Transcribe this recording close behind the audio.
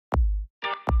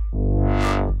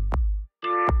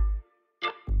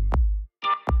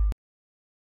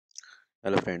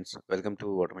Hello friends, welcome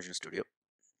to Automation Studio.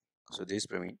 So this is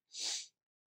Praveen.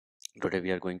 Today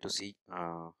we are going to see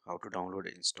how to download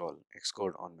and install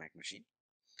Xcode on Mac machine.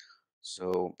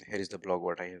 So here is the blog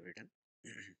what I have written.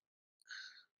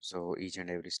 So each and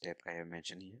every step I have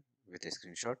mentioned here with a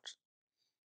screenshot.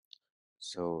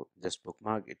 So just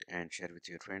bookmark it and share with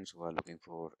your friends who are looking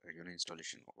for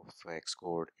installation of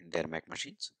Xcode in their Mac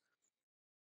machines.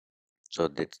 So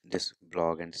this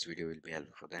blog and this video will be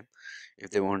helpful for them.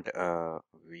 If they want a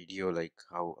video like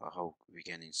how we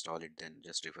can install it, then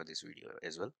just refer this video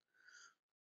as well.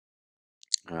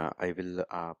 I will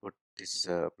put this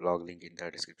blog link in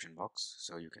the description box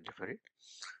so you can refer it.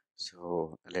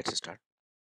 So let's start.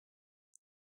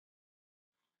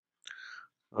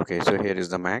 Okay, so here is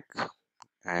the Mac,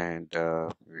 and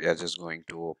we are just going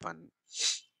to open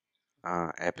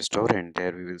App Store, and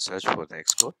there we will search for the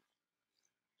Xcode.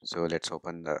 So let's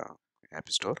open the App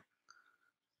Store.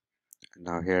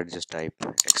 Now here just type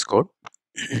Xcode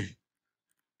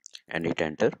and hit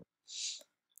enter.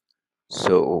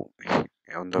 So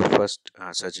on the first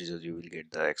search result you will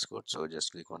get the Xcode. So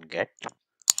just click on get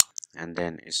and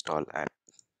then install app.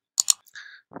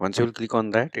 Once you will click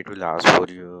on that, it will ask for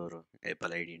your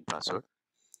Apple ID and password.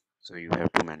 So you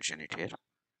have to mention it here.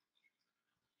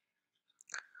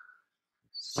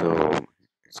 So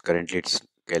it's currently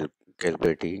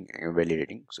calculating and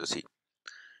validating. So see,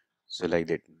 so like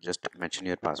that, just mention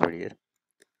your password here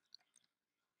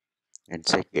and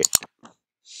say get.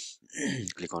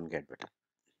 Click on get button.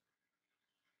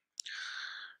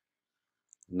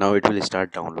 Now it will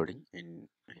start downloading in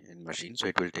machine. So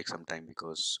it will take some time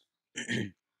because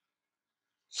the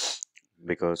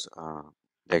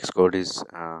Xcode is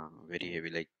very heavy.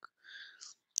 Like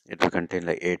it will contain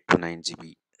like 8 to 9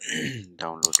 GB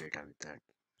download data with that.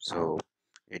 So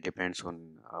it depends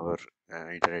on our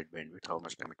internet bandwidth how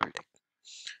much time it will take.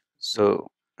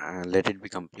 So let it be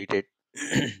completed.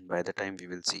 By the time we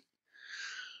will see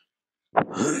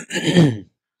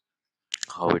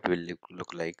how it will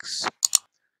look like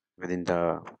within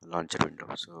the launcher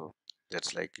window. So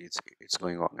that's like it's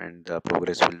going on, and the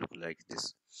progress will look like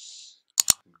this.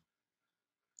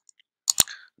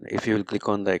 If you will click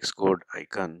on the Xcode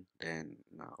icon, then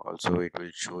also it will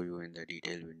show you in the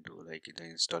detail window like the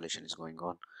installation is going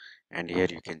on, and here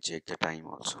you can check the time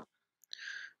also.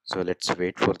 So let's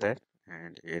wait for that,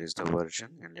 and here is the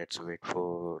version, and let's wait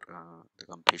for the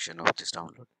completion of this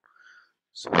download.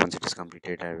 So once it is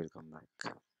completed, I will come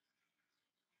back.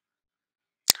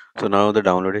 So now the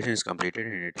downloadation is completed,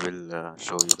 and it will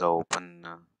show you the open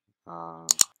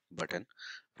button.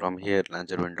 From here,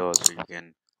 launcher window also you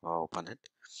can open it.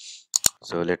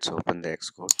 So let's open the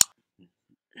Xcode.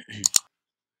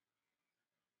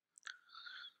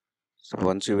 So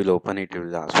once you will open it, it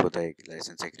will ask for the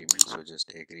license agreement. So just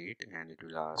agree it, and it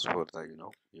will ask for the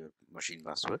your machine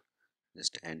password.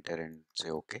 Just enter and say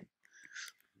okay.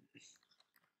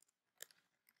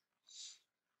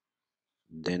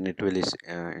 Then it will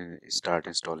start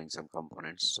installing some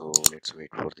components. So let's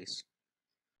wait for this.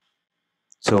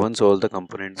 So once all the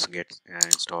components get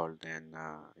installed, then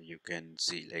you can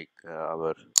see like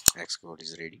our Xcode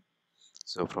is ready.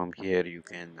 So from here you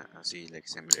can see like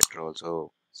simulator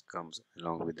also comes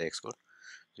along with the Xcode.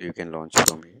 So you can launch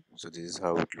from here. So this is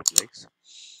how it looks like.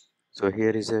 So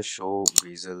here is a show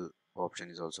visual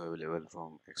option is also available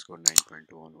from Xcode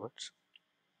 9.2 onwards.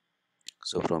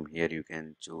 So from here you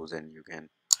can choose and you can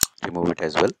remove it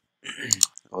as well.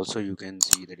 Also you can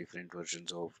see the different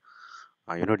versions of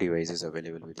devices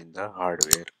available within the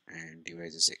hardware and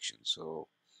devices section. So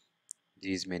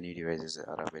these many devices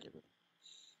are available.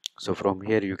 So from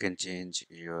here you can change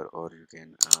your, or you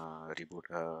can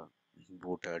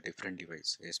boot a different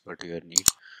device as per to your need.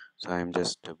 So I am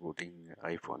just booting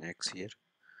iPhone X here.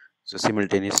 So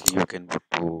simultaneously you can boot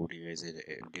two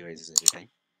devices at a time.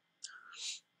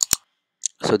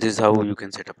 So this is how you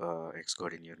can set up a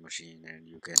Xcode in your machine, and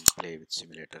you can play with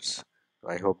simulators. So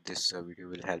I hope this video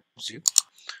will help you.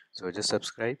 So just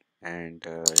subscribe and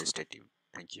stay tuned.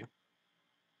 Thank you.